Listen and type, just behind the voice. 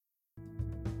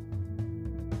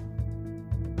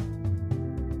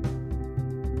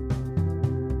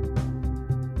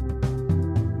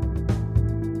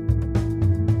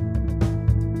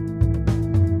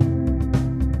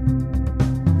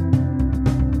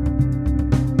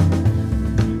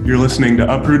You're listening to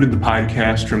Uprooted, the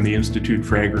podcast from the Institute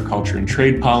for Agriculture and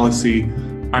Trade Policy.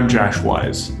 I'm Josh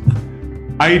Wise.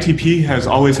 IATP has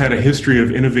always had a history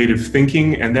of innovative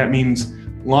thinking, and that means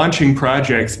launching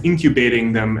projects,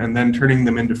 incubating them, and then turning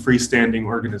them into freestanding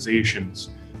organizations.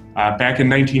 Back in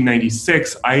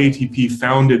 1996, IATP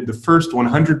founded the first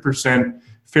 100%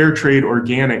 fair trade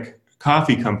organic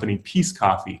coffee company, Peace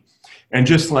Coffee. And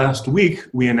just last week,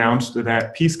 we announced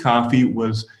that Peace Coffee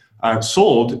was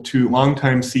sold to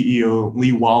longtime CEO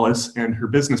Lee Wallace and her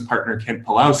business partner,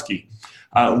 Pilakowski.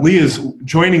 Lee is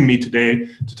joining me today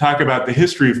to talk about the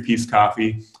history of Peace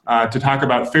Coffee, to talk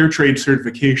about fair trade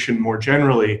certification more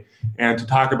generally, and to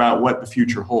talk about what the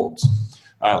future holds.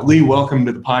 Lee, welcome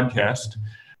to the podcast.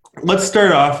 Let's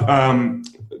start off.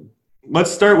 Let's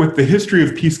start with the history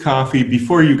of Peace Coffee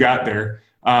before you got there.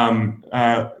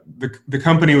 The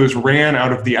company was ran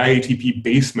out of the IATP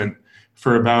basement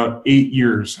for about 8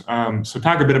 years. So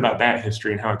talk a bit about that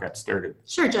history and how it got started.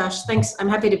 Sure, Josh. Thanks. I'm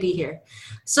happy to be here.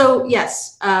 So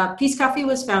yes, Peace Coffee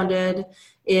was founded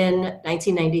in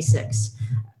 1996.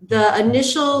 The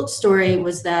initial story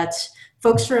was that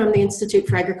folks from the Institute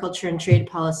for Agriculture and Trade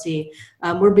Policy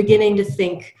were beginning to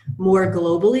think more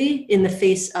globally in the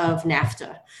face of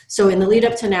NAFTA. So in the lead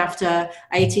up to NAFTA,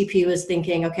 IATP was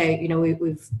thinking, okay,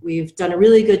 we've done a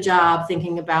really good job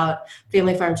thinking about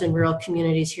family farms and rural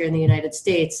communities here in the United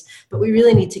States, but we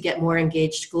really need to get more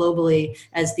engaged globally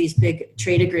as these big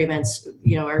trade agreements,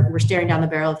 we're staring down the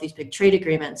barrel of these big trade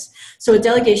agreements. So a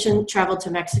delegation traveled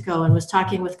to Mexico and was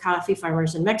talking with coffee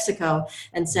farmers in Mexico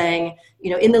and saying,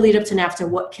 in the lead up to NAFTA,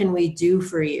 what can we do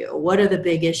for you? What are the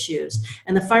big issues?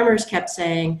 And the farmers kept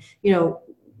saying,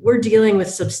 we're dealing with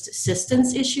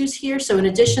subsistence issues here. So in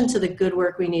addition to the good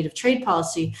work we need of trade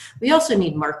policy, we also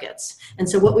need markets. And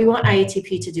so what we want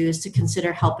IATP to do is to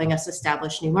consider helping us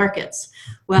establish new markets.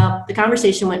 Well, the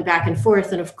conversation went back and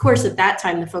forth. And of course, at that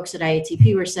time, the folks at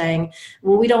IATP were saying,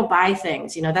 well, we don't buy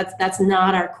things. That's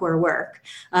not our core work.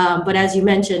 But as you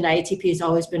mentioned, IATP has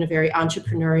always been a very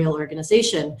entrepreneurial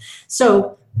organization.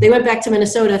 So they went back to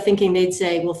Minnesota thinking they'd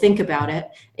say, well, think about it.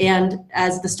 And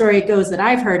as the story goes that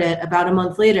I've heard it, about a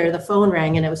month later, the phone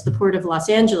rang and it was the Port of Los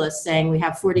Angeles saying, we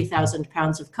have 40,000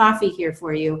 pounds of coffee here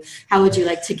for you. How would you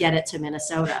like to get it to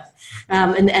Minnesota?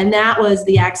 And that was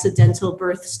the accidental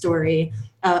birth story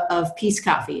of Peace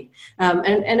Coffee.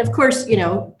 And of course,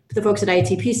 the folks at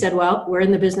IATP said, well, we're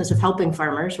in the business of helping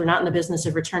farmers. We're not in the business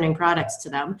of returning products to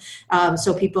them.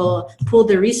 So people pooled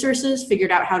their resources,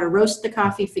 figured out how to roast the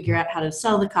coffee, figured out how to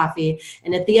sell the coffee.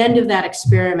 And at the end of that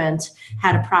experiment,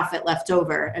 had a profit left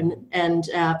over. And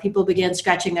people began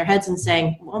scratching their heads and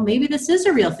saying, well, maybe this is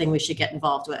a real thing we should get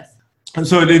involved with. And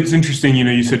so it's interesting,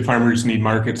 you said farmers need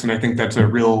markets, and I think that's a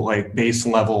real base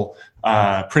level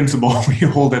principle we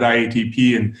hold at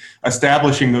IATP, and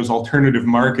establishing those alternative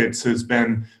markets has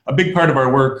been a big part of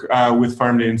our work with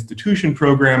farm to institution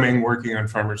programming, working on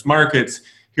farmers markets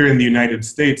here in the United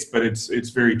States, but it's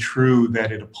very true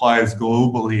that it applies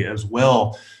globally as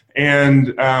well. And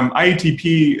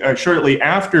IATP, shortly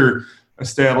after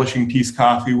establishing Peace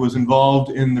Coffee, was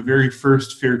involved in the very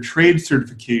first fair trade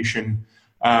certification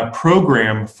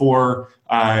program for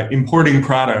importing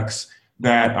products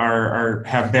that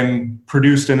have been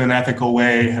produced in an ethical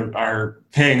way, are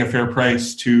paying a fair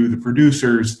price to the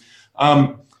producers.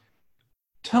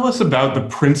 Tell us about the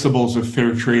principles of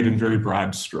fair trade in very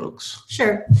broad strokes.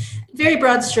 Sure. Very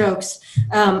broad strokes.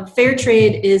 Fair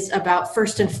trade is about,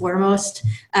 first and foremost,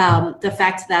 the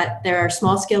fact that there are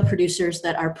small-scale producers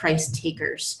that are price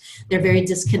takers. They're very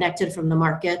disconnected from the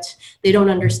market. They don't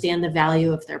understand the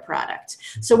value of their product.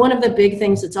 So one of the big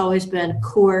things that's always been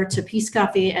core to Peace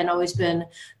Coffee and always been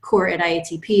core at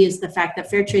IATP is the fact that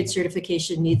fair trade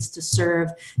certification needs to serve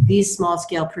these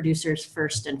small-scale producers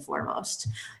first and foremost.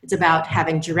 It's about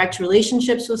having direct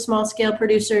relationships with small-scale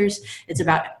producers. It's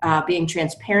about being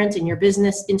transparent in your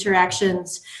business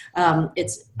interactions.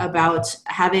 It's about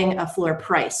having a floor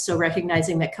price. So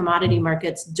recognizing that commodity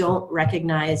markets don't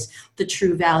recognize the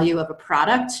true value of a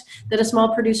product that a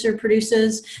small producer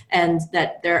produces, and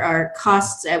that there are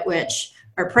costs at which,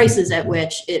 or prices at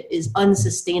which, it is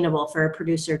unsustainable for a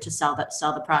producer to sell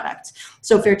the product.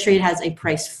 So fair trade has a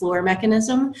price floor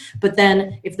mechanism, but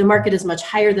then if the market is much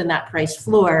higher than that price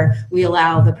floor, we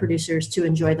allow the producers to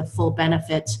enjoy the full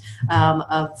benefit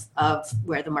of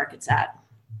where the market's at.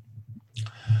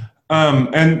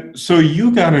 And so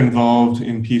you got involved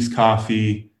in Peace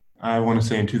Coffee, I want to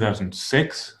say in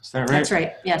 2006, is that right? That's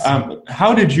right, yes.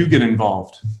 How did you get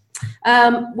involved?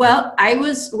 Well, I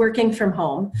was working from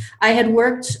home. I had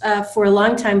worked for a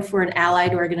long time for an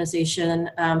allied organization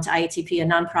to IATP, a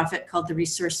nonprofit called the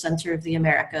Resource Center of the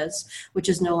Americas, which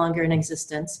is no longer in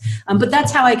existence. But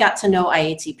that's how I got to know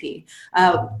IATP.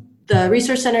 The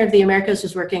Resource Center of the Americas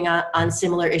was working on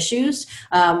similar issues.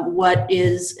 What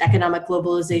is economic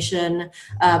globalization?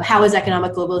 How is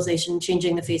economic globalization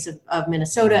changing the face of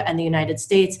Minnesota and the United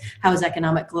States? How is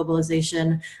economic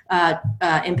globalization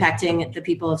impacting the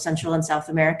people of Central and South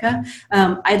America?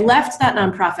 I left that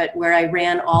nonprofit where I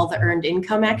ran all the earned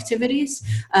income activities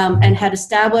and had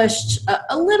established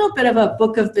a little bit of a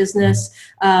book of business,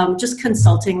 just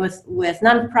consulting with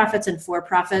nonprofits and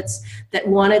for-profits that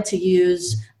wanted to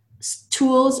use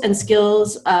tools and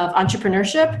skills of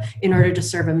entrepreneurship in order to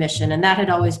serve a mission. And that had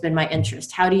always been my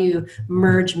interest. How do you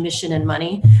merge mission and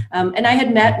money? And I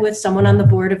had met with someone on the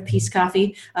board of Peace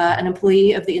Coffee, an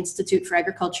employee of the Institute for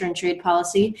Agriculture and Trade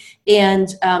Policy,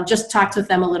 and just talked with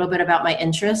them a little bit about my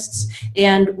interests.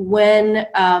 And when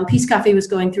Peace Coffee was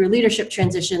going through a leadership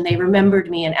transition, they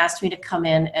remembered me and asked me to come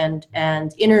in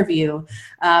and interview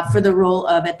for the role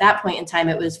of, at that point in time,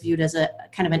 it was viewed as a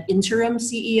kind of an interim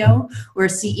CEO or a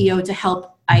CEO to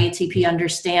help IATP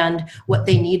understand what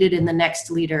they needed in the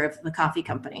next leader of the coffee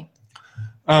company.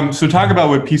 So talk about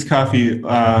what Peace Coffee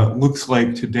looks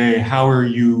like today. How are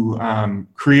you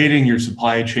creating your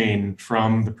supply chain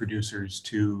from the producers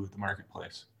to the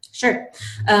marketplace? Sure.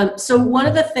 So one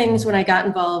of the things when I got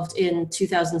involved in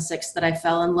 2006 that I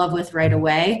fell in love with right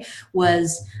away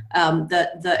was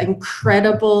the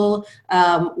incredible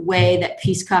way that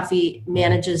Peace Coffee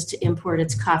manages to import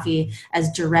its coffee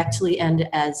as directly and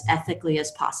as ethically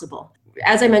as possible.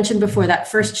 As I mentioned before, that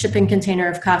first shipping container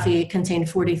of coffee contained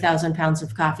 40,000 pounds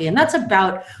of coffee, and that's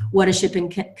about what a shipping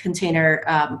container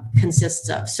consists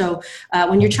of. So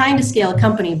when you're trying to scale a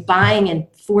company, buying in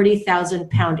 40,000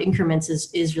 pound increments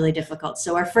is really difficult.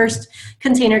 So our first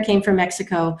container came from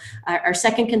Mexico. Our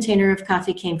second container of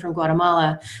coffee came from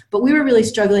Guatemala, but we were really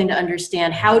struggling to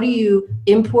understand, how do you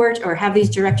import or have these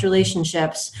direct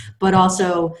relationships, but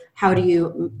also how do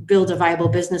you build a viable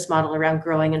business model around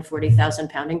growing in 40,000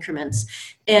 pound increments?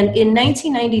 And in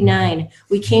 1999,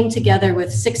 we came together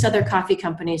with 6 other coffee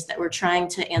companies that were trying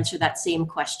to answer that same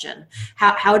question.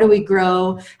 How do we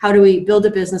grow? How do we build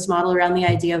a business model around the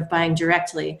idea of buying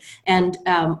directly? And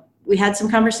we had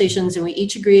some conversations, and we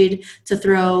each agreed to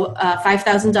throw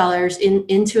 $5,000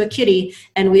 into a kitty,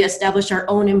 and we established our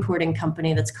own importing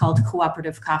company that's called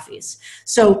Cooperative Coffees.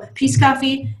 So Peace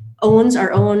Coffee owns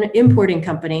our own importing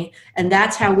company, and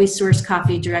that's how we source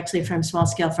coffee directly from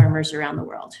small-scale farmers around the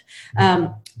world.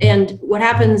 And what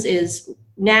happens is,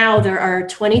 now there are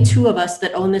 22 of us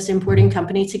that own this importing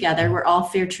company together. We're all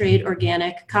fair trade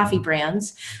organic coffee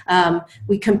brands.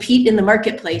 We compete in the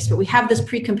marketplace, but we have this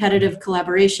pre-competitive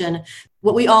collaboration.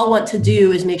 What we all want to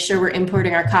do is make sure we're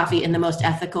importing our coffee in the most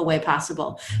ethical way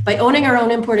possible. By owning our own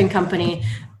importing company,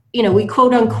 we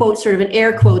quote unquote, sort of in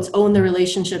air quotes, own the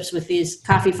relationships with these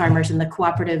coffee farmers and the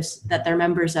cooperatives that they're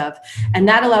members of. And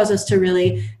that allows us to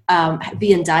really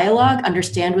be in dialogue,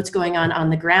 understand what's going on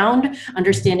the ground,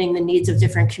 understanding the needs of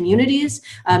different communities.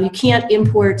 You can't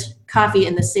import coffee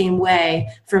in the same way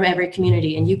from every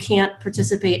community, and you can't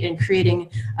participate in creating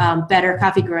better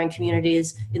coffee growing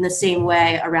communities in the same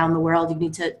way around the world. You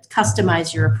need to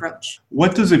customize your approach.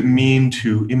 What does it mean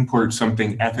to import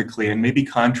something ethically, and maybe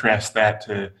contrast that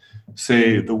to,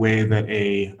 say, the way that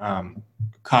a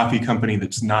coffee company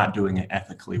that's not doing it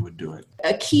ethically would do it?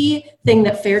 A key thing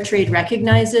that fair trade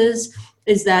recognizes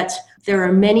is that there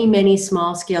are many, many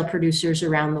small-scale producers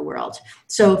around the world.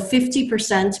 So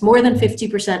 50%, more than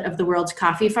 50% of the world's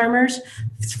coffee farmers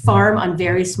farm on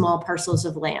very small parcels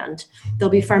of land. They'll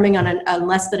be farming on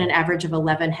less than an average of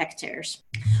 11 hectares.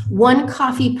 One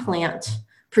coffee plant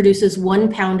produces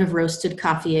 1 pound of roasted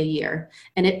coffee a year,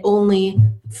 and it only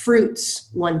fruits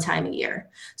 1 time a year.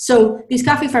 So these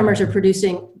coffee farmers are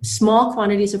producing small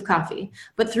quantities of coffee,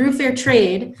 but through fair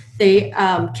trade, they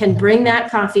can bring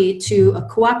that coffee to a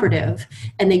cooperative,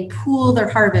 and they pool their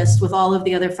harvest with all of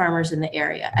the other farmers in the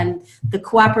area. And the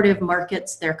cooperative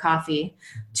markets their coffee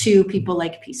to people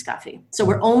like Peace Coffee. So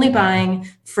we're only buying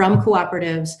from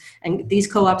cooperatives, and these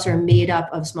co-ops are made up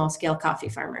of small-scale coffee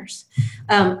farmers.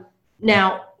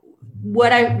 Now,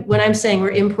 when I'm saying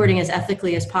we're importing as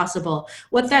ethically as possible,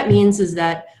 what that means is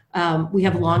that we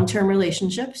have long-term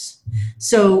relationships.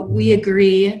 So we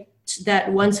agree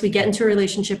that once we get into a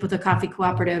relationship with a coffee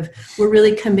cooperative, we're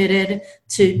really committed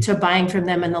to buying from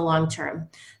them in the long term.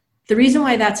 The reason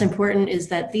why that's important is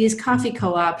that these coffee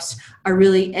co-ops are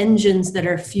really engines that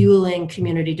are fueling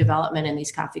community development in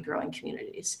these coffee growing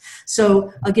communities.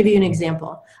 So I'll give you an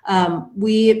example.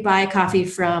 We buy coffee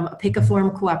from a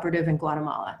Picaform cooperative in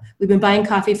Guatemala. We've been buying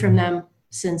coffee from them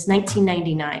since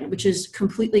 1999, which is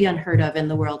completely unheard of in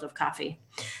the world of coffee.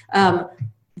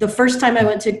 The first time I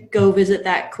went to go visit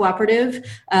that cooperative,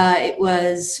 it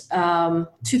was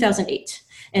 2008.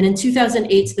 And in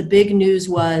 2008, the big news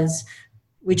was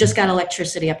we just got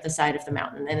electricity up the side of the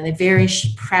mountain. And they very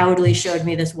proudly showed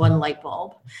me this one light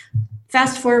bulb.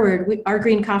 Fast forward, our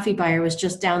green coffee buyer was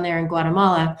just down there in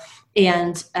Guatemala,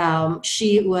 and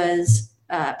she was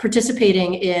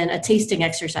participating in a tasting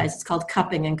exercise. It's called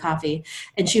cupping in coffee.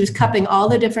 And she was cupping all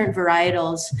the different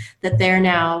varietals that they're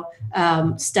now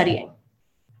studying.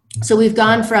 So we've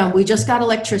gone from we just got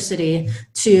electricity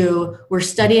to we're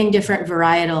studying different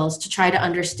varietals to try to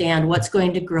understand what's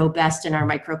going to grow best in our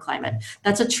microclimate.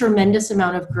 That's a tremendous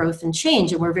amount of growth and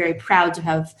change, and we're very proud to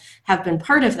have been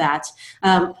part of that.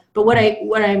 But what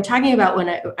I'm talking about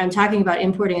when I'm talking about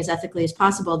importing as ethically as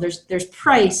possible, there's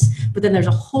price, but then there's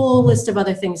a whole list of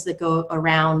other things that go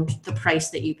around the price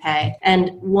that you pay.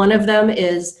 And one of them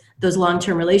is those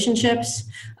long-term relationships.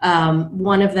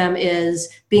 One of them is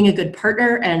being a good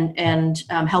partner and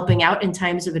helping out in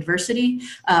times of adversity.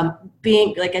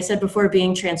 Being, like I said before,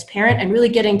 being transparent and really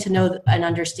getting to know and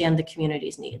understand the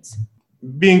community's needs.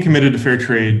 Being committed to fair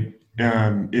trade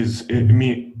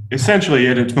essentially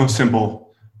at its most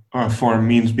simple form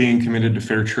means being committed to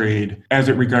fair trade as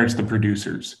it regards the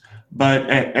producers. But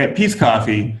at Peace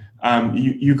Coffee,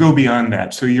 you go beyond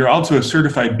that. So you're also a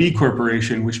certified B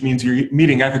Corporation, which means you're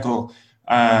meeting ethical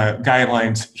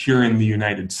guidelines here in the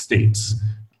United States.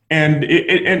 And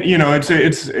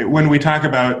it's when we talk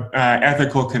about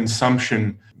ethical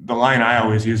consumption, the line I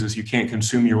always use is you can't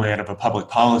consume your way out of a public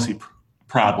policy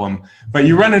problem. But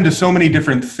you run into so many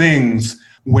different things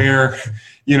where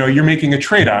you're making a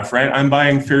trade-off, right? I'm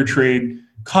buying fair trade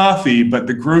coffee, but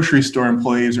the grocery store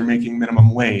employees are making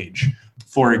minimum wage,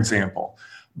 for example.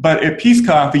 But at Peace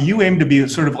Coffee, you aim to be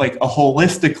sort of like a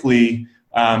holistically,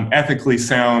 ethically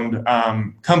sound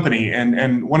company.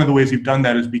 And one of the ways you've done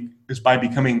that is by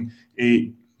becoming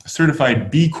a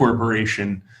certified B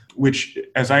Corporation, which,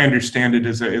 as I understand it,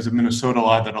 is a Minnesota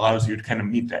law that allows you to kind of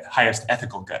meet that highest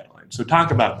ethical guideline. So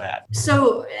talk about that.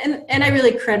 So, and I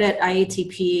really credit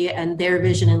IATP and their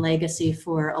vision and legacy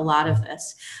for a lot of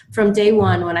this. From day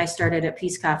one, when I started at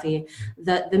Peace Coffee,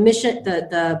 the mission,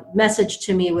 the message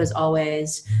to me was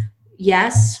always,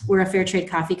 yes, we're a fair trade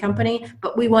coffee company,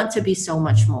 but we want to be so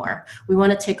much more. We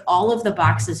want to tick all of the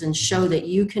boxes and show that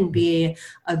you can be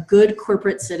a good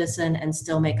corporate citizen and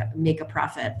still make a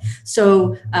profit.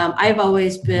 So I've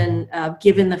always been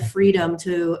given the freedom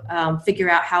to figure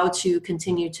out how to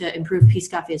continue to improve Peace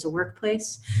Coffee as a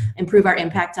workplace, improve our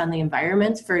impact on the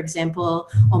environment. For example,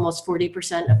 almost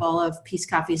 40% of all of Peace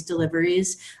Coffee's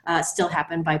deliveries still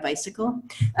happen by bicycle.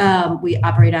 We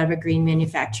operate out of a green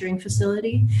manufacturing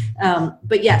facility.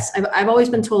 But yes, I've always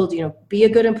been told, be a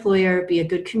good employer, be a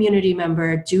good community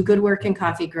member, do good work in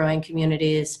coffee growing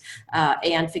communities,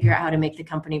 and figure out how to make the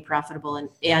company profitable.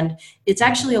 And it's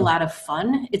actually a lot of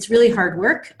fun. It's really hard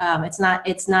work. It's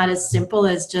not as simple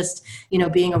as just,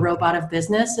 being a robot of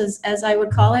business, as I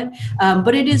would call it.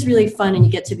 But it is really fun, and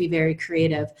you get to be very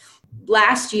creative.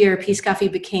 Last year, Peace Coffee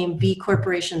became B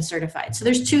Corporation certified. So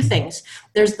there's two things.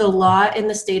 There's the law in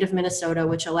the state of Minnesota,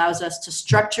 which allows us to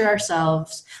structure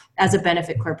ourselves as a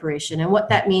benefit corporation. And what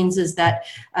that means is that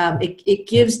it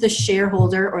gives the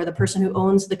shareholder or the person who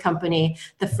owns the company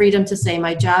the freedom to say,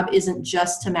 my job isn't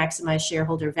just to maximize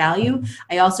shareholder value.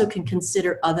 I also can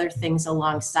consider other things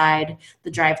alongside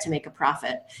the drive to make a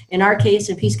profit. In our case,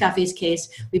 in Peace Coffee's case,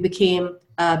 we became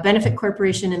a benefit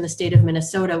corporation in the state of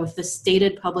Minnesota with the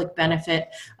stated public benefit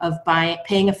of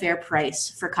paying a fair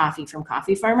price for coffee from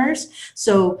coffee farmers.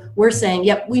 So we're saying,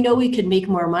 yep, we know we could make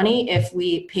more money if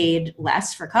we paid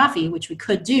less for coffee, which we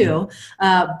could do,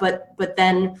 but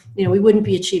then we wouldn't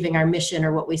be achieving our mission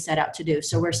or what we set out to do.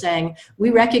 So we're saying we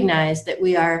recognize that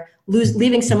we are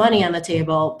leaving some money on the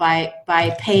table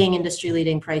by paying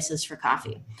industry-leading prices for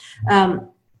coffee.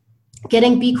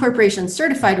 Getting B Corporation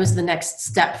certified was the next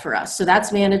step for us. So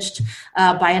that's managed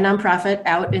by a nonprofit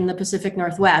out in the Pacific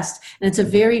Northwest. And it's a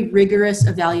very rigorous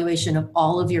evaluation of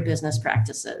all of your business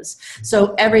practices.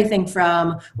 So everything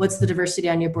from what's the diversity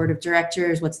on your board of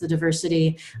directors, what's the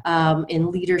diversity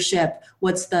in leadership,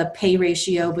 what's the pay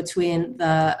ratio between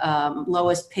the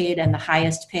lowest paid and the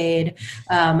highest paid,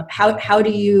 how do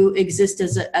you exist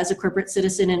as a corporate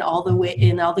citizen in all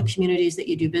the communities that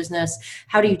you do business,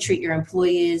 how do you treat your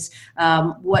employees,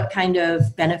 what kind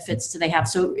of benefits do they have?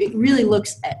 So it really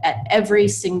looks at every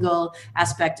single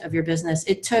aspect of your business.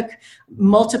 It took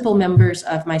multiple members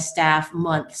of my staff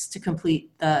months to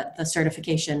complete the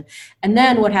certification. And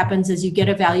then what happens is you get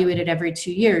evaluated every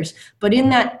 2 years. But in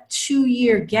that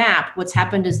 2-year gap, what's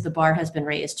happened is the bar has been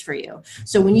raised for you.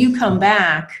 So when you come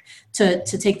back to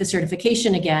take the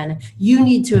certification again, you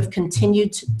need to have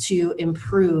continued to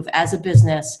improve as a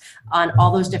business on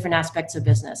all those different aspects of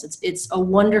business. It's a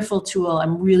wonderful tool.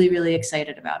 I'm really, really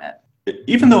excited about it.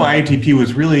 Even though IATP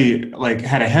was really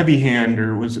had a heavy hand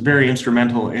or was very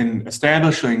instrumental in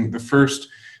establishing the first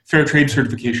fair trade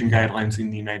certification guidelines in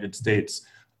the United States,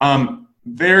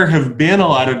 there have been a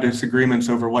lot of disagreements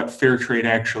over what fair trade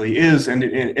actually is. And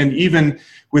even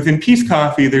within Peace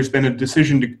Coffee, there's been a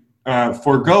decision to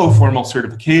forego formal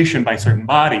certification by certain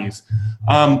bodies.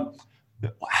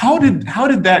 How did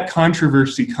that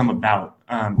controversy come about?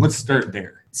 Let's start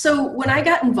there. So when I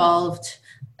got involved,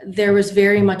 there was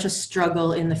very much a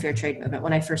struggle in the fair trade movement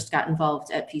when I first got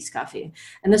involved at Peace Coffee.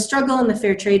 And the struggle in the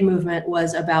fair trade movement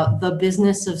was about the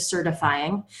business of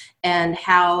certifying and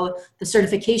how the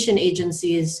certification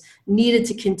agencies needed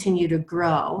to continue to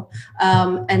grow.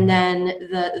 And then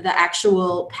the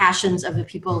actual passions of the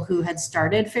people who had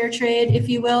started fair trade, if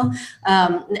you will.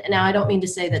 Now, I don't mean to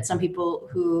say that some people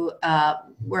who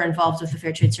were involved with the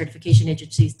fair trade certification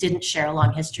agencies didn't share a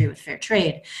long history with fair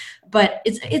trade. But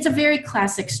it's a very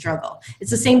classic struggle.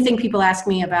 It's the same thing people ask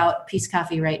me about Peace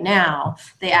Coffee right now.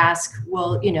 They ask,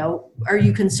 well, are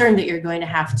you concerned that you're going to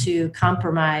have to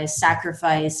compromise,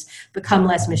 sacrifice, become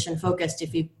less mission focused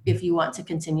if you want to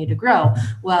continue to grow?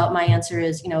 Well, my answer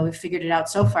is, we've figured it out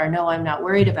so far. No, I'm not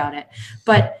worried about it.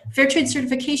 But fair trade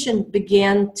certification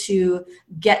began to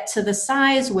get to the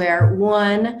size where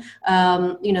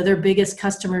their biggest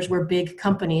customers were big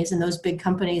companies, and those big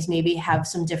companies maybe have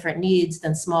some different needs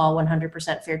than small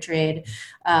 100% fair trade,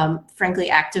 frankly,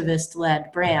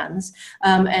 activist-led brands.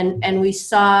 And we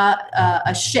saw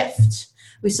a shift.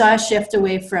 We saw a shift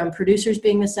away from producers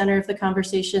being the center of the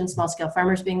conversation, small-scale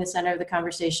farmers being the center of the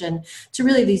conversation, to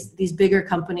really these bigger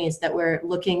companies that were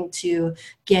looking to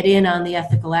get in on the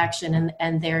ethical action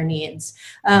and their needs.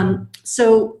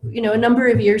 So, a number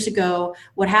of years ago,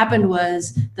 what happened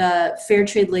was the Fair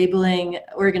Trade Labeling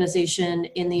Organization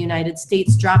in the United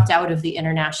States dropped out of the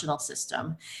international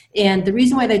system. And the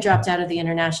reason why they dropped out of the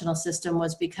international system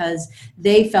was because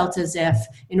they felt as if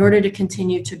in order to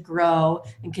continue to grow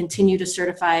and continue to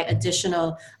certify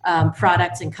additional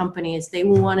products and companies, they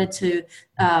wanted to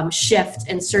shift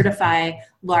and certify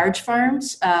large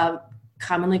farms,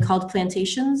 commonly called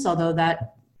plantations, although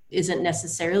that isn't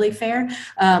necessarily fair,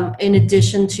 in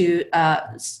addition to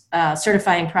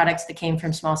certifying products that came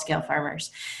from small-scale farmers.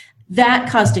 That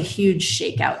caused a huge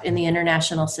shakeout in the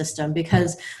international system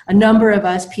because a number of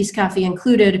us, Peace Coffee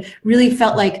included, really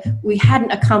felt like we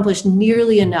hadn't accomplished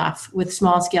nearly enough with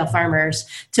small-scale farmers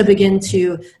to begin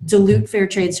to dilute fair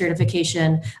trade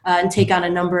certification and take on a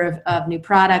number of new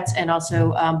products, and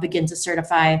also begin to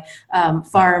certify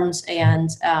farms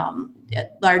and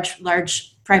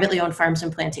large privately owned farms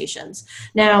and plantations.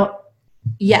 Now,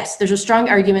 yes, there's a strong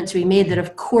argument to be made that,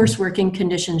 of course, working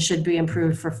conditions should be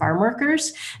improved for farm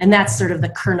workers. And that's sort of the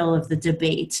kernel of the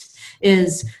debate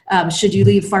is, should you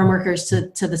leave farm workers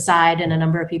to the side? And a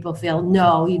number of people feel,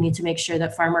 no, you need to make sure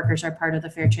that farm workers are part of the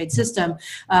fair trade system.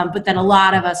 But then a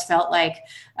lot of us felt like,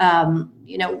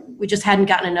 we just hadn't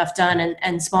gotten enough done.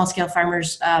 And small-scale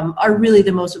farmers are really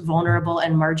the most vulnerable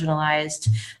and marginalized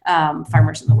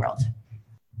farmers in the world.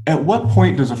 At what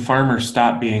point does a farmer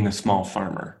stop being a small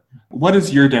farmer? What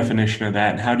is your definition of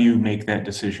that, and how do you make that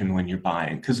decision when you're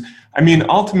buying? Because,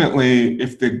 ultimately,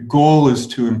 if the goal is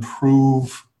to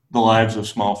improve the lives of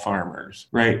small farmers,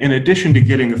 right, in addition to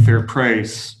getting a fair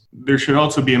price, there should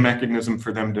also be a mechanism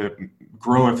for them to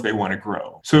grow if they want to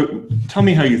grow. So tell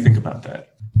me how you think about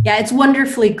that. Yeah, it's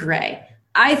wonderfully gray.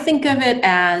 I think of it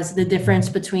as the difference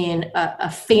between a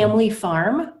family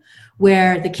farm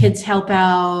where the kids help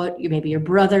out, maybe your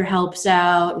brother helps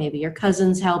out, maybe your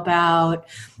cousins help out,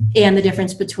 and the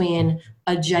difference between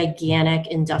a gigantic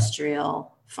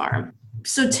industrial farm.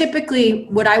 So typically,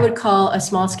 what I would call a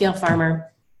small-scale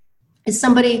farmer is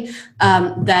somebody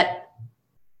that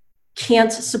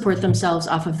can't support themselves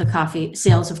off of the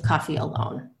sales of coffee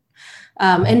alone.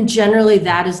 And generally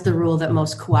that is the rule that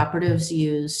most cooperatives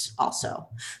use also.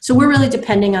 So we're really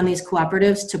depending on these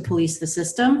cooperatives to police the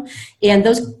system. And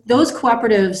those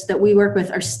cooperatives that we work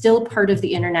with are still part of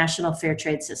the international fair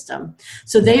trade system.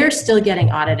 So they are still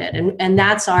getting audited, and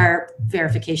that's our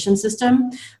verification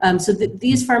system.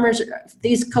 These farmers,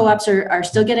 these co-ops are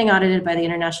still getting audited by the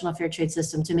international fair trade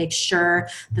system to make sure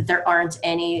that there aren't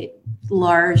any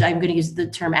large, I'm going to use the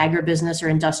term agribusiness or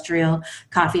industrial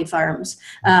coffee farms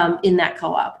in that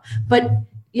co-op. But,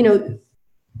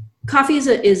 coffee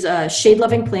is a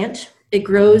shade-loving plant. It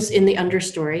grows in the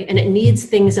understory, and it needs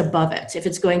things above it if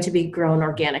it's going to be grown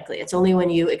organically. It's only when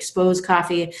you expose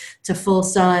coffee to full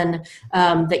sun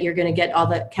that you're going to get all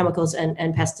the chemicals and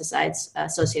pesticides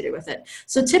associated with it.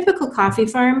 So typical coffee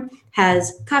farm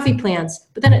has coffee plants,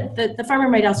 but then the farmer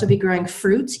might also be growing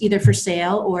fruit, either for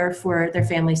sale or for their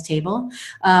family's table.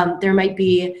 There might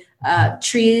be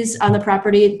trees on the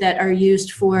property that are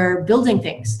used for building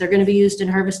things. They're going to be used and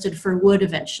harvested for wood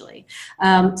eventually.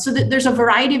 So there's a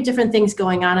variety of different things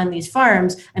going on these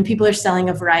farms, and people are selling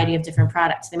a variety of different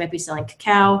products. They might be selling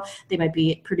cacao, they might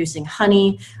be producing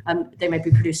honey, they might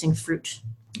be producing fruit.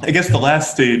 I guess the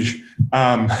last stage,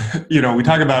 we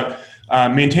talk about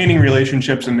maintaining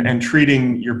relationships and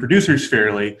treating your producers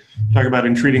fairly. Talk about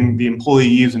treating the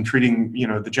employees and treating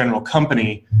the general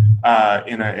company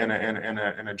in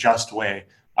a just way.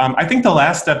 I think the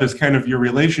last step is kind of your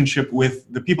relationship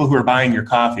with the people who are buying your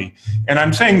coffee. And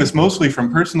I'm saying this mostly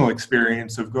from personal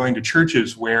experience of going to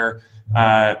churches where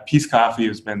Peace Coffee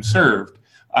has been served.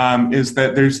 Is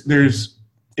that there's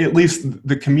at least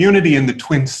the community in the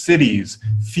Twin Cities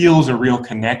feels a real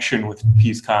connection with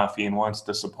Peace Coffee and wants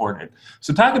to support it.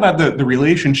 So talk about the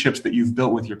relationships that you've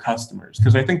built with your customers,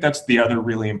 because I think that's the other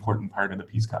really important part of the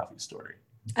Peace Coffee story.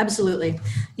 Absolutely.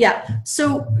 Yeah.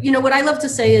 So, what I love to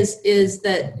say is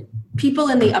that people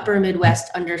in the upper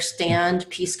Midwest understand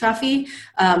Peace Coffee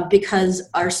because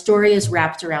our story is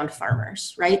wrapped around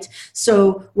farmers, right?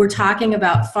 So we're talking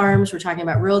about farms, we're talking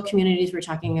about rural communities, we're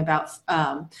talking about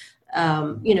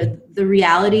the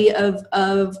reality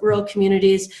of rural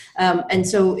communities. And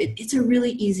so it's a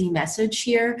really easy message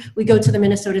here. We go to the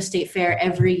Minnesota State Fair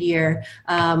every year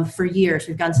for years.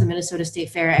 We've gone to the Minnesota State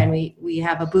Fair, and we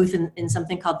have a booth in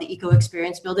something called the Eco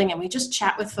Experience Building, and we just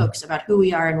chat with folks about who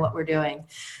we are and what we're doing.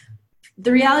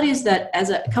 The reality is that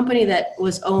as a company that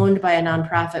was owned by a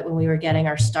nonprofit when we were getting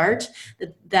our start,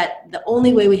 that the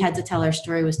only way we had to tell our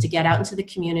story was to get out into the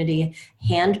community,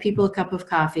 hand people a cup of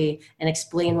coffee, and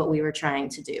explain what we were trying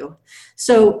to do.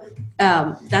 So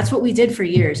that's what we did for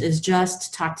years, is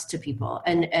just talked to people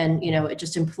and it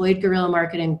just employed guerrilla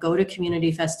marketing, go to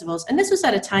community festivals. And this was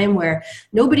at a time where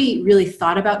nobody really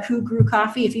thought about who grew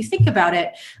coffee. If you think about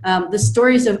it, the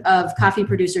stories of coffee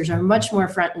producers are much more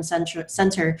front and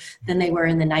center than they were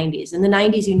in the 90s. In the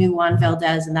 90s, you knew Juan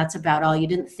Valdez, and that's about all. You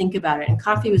didn't think about it. And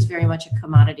coffee was very much a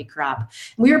commodity crop. And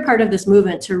we were part of this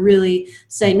movement to really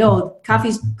say, no,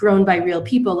 coffee's grown by real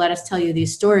people. Let us tell you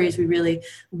these stories. We really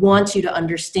want you to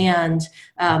understand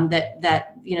that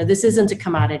this isn't a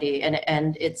commodity,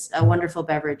 and it's a wonderful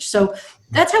beverage. So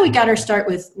that's how we got our start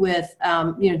with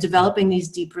developing these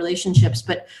deep relationships.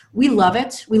 But we love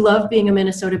it. We love being a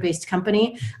Minnesota-based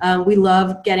company. We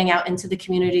love getting out into the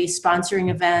community,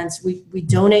 sponsoring events. We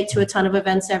donate to a ton of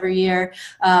events every year.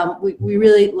 We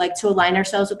really like to align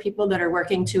ourselves with people that are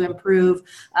working to improve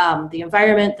the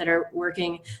environment, that are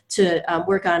working to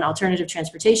work on alternative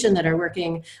transportation, that are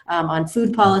working on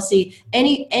food policy.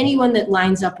 Anyone that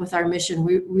lines up with our mission,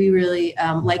 we really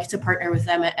like to partner with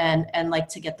them and like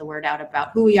to get the word out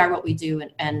about who we are, what we do,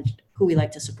 and who we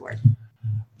like to support.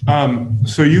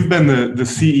 So you've been the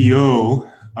CEO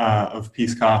of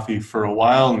Peace Coffee for a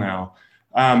while now,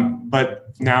 but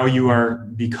now you are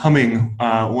becoming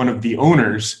one of the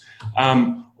owners.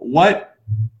 What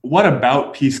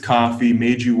about Peace Coffee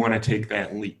made you want to take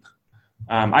that leap?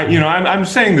 I'm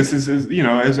saying this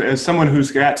as someone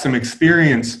who's got some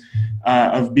experience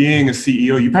of being a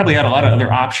CEO. You probably had a lot of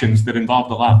other options that involved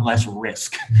a lot less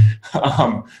risk.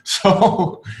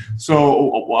 So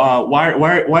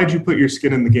why'd you put your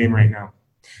skin in the game right now?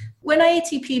 When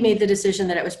IATP made the decision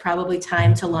that it was probably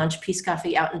time to launch Peace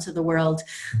Coffee out into the world,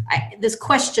 this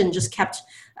question just kept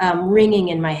ringing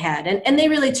in my head. And they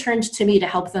really turned to me to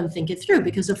help them think it through,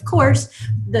 because of course,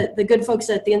 the good folks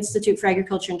at the Institute for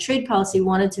Agriculture and Trade Policy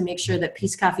wanted to make sure that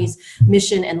Peace Coffee's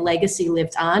mission and legacy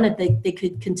lived on, and they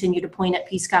could continue to point at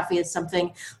Peace Coffee as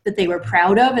something that they were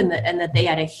proud of and that they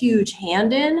had a huge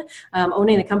hand in,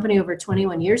 owning the company over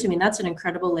 21 years. I mean, that's an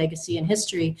incredible legacy and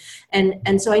history.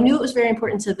 And so I knew it was very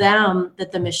important to them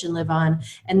that the mission live on.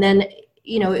 And then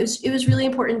it was really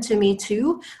important to me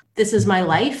too. this is my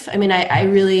life. I mean, I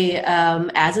really,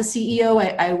 as a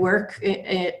CEO, I work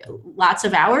lots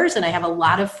of hours and I have a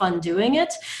lot of fun doing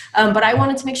it. But I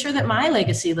wanted to make sure that my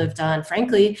legacy lived on,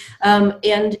 frankly.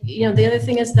 And, you know, the other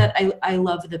thing is that I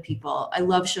love the people. I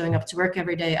love showing up to work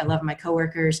every day. I love my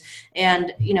coworkers.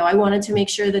 And, you know, I wanted to make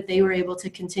sure that they were able to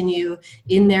continue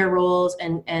in their roles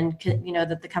and you know,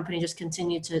 that the company just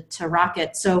continued to rock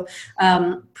it. So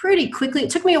pretty quickly, it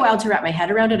took me a while to wrap my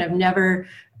head around it. I've never,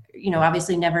 you know,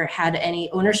 obviously never had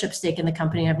any ownership stake in the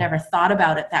company. I've never thought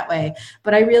about it that way,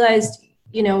 but I realized,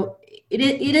 you know, it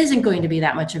isn't going to be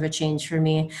that much of a change for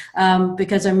me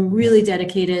because I'm really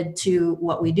dedicated to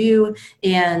what we do.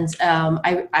 And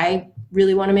I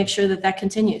really want to make sure that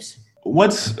continues.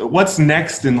 What's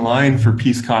next in line for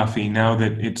Peace Coffee now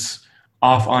that it's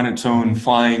off on its own,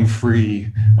 flying free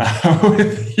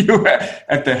with you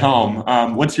at the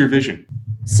helm? What's your vision?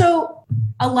 So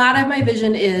a lot of my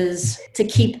vision is to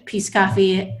keep Peace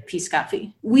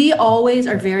Coffee. We always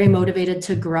are very motivated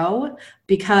to grow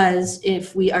because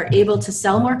if we are able to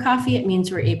sell more coffee, it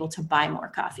means we're able to buy more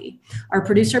coffee. Our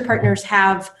producer partners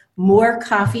have more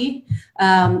coffee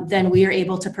than we are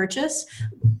able to purchase.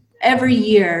 Every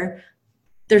year,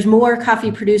 there's more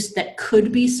coffee produced that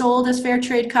could be sold as fair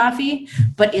trade coffee,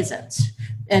 but isn't.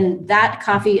 And that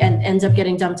coffee ends up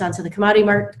getting dumped onto the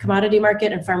commodity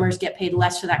market, and farmers get paid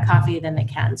less for that coffee than they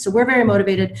can. So we're very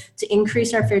motivated to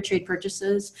increase our fair trade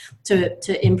purchases,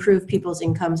 to improve people's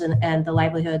incomes and the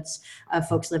livelihoods of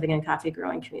folks living in coffee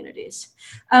growing communities.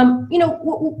 You know,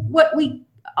 what we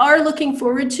are looking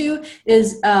forward to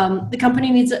is the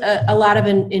company needs a lot of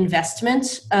an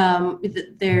investment.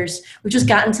 We've just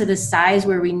gotten to this size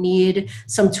where we need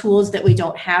some tools that we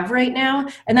don't have right now.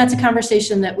 And that's a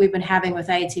conversation that we've been having with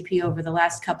IATP over the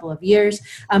last couple of years.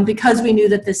 Because we knew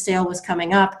that this sale was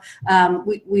coming up,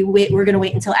 we're going to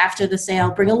wait until after the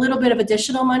sale, bring a little bit of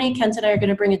additional money. Kent and I are going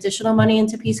to bring additional money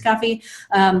into Peace Coffee.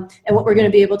 And what we're going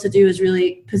to be able to do is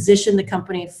really position the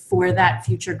company for that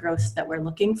future growth that we're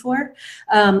looking for.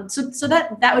 So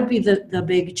that would be the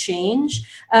big change.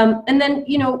 And then,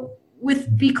 you know,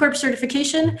 with B Corp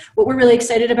certification, what we're really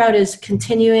excited about is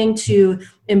continuing to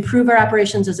improve our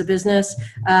operations as a business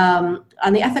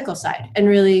on the ethical side, and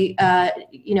really,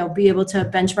 you know, be able to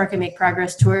benchmark and make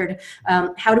progress toward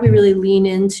how do we really lean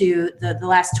into the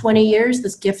last 20 years,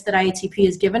 this gift that IATP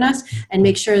has given us, and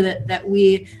make sure that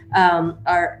we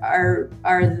are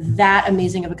that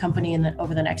amazing of a company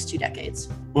over the next 2 decades.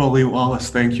 Well, Lee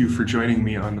Wallace, thank you for joining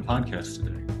me on the podcast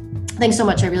today. Thanks so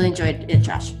much. I really enjoyed it,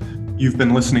 Josh. You've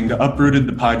been listening to Uprooted,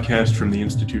 the podcast from the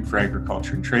Institute for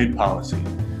Agriculture and Trade Policy.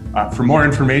 For more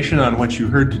information on what you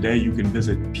heard today, you can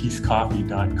visit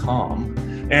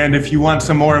peacecoffee.com. And if you want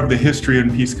some more of the history of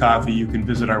Peace Coffee, you can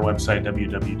visit our website,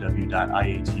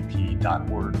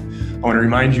 www.iatp.org. I want to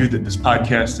remind you that this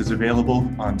podcast is available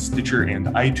on Stitcher and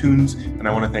iTunes, and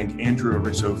I want to thank Andrew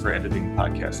Arisso for editing the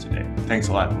podcast today. Thanks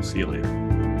a lot. We'll see you later.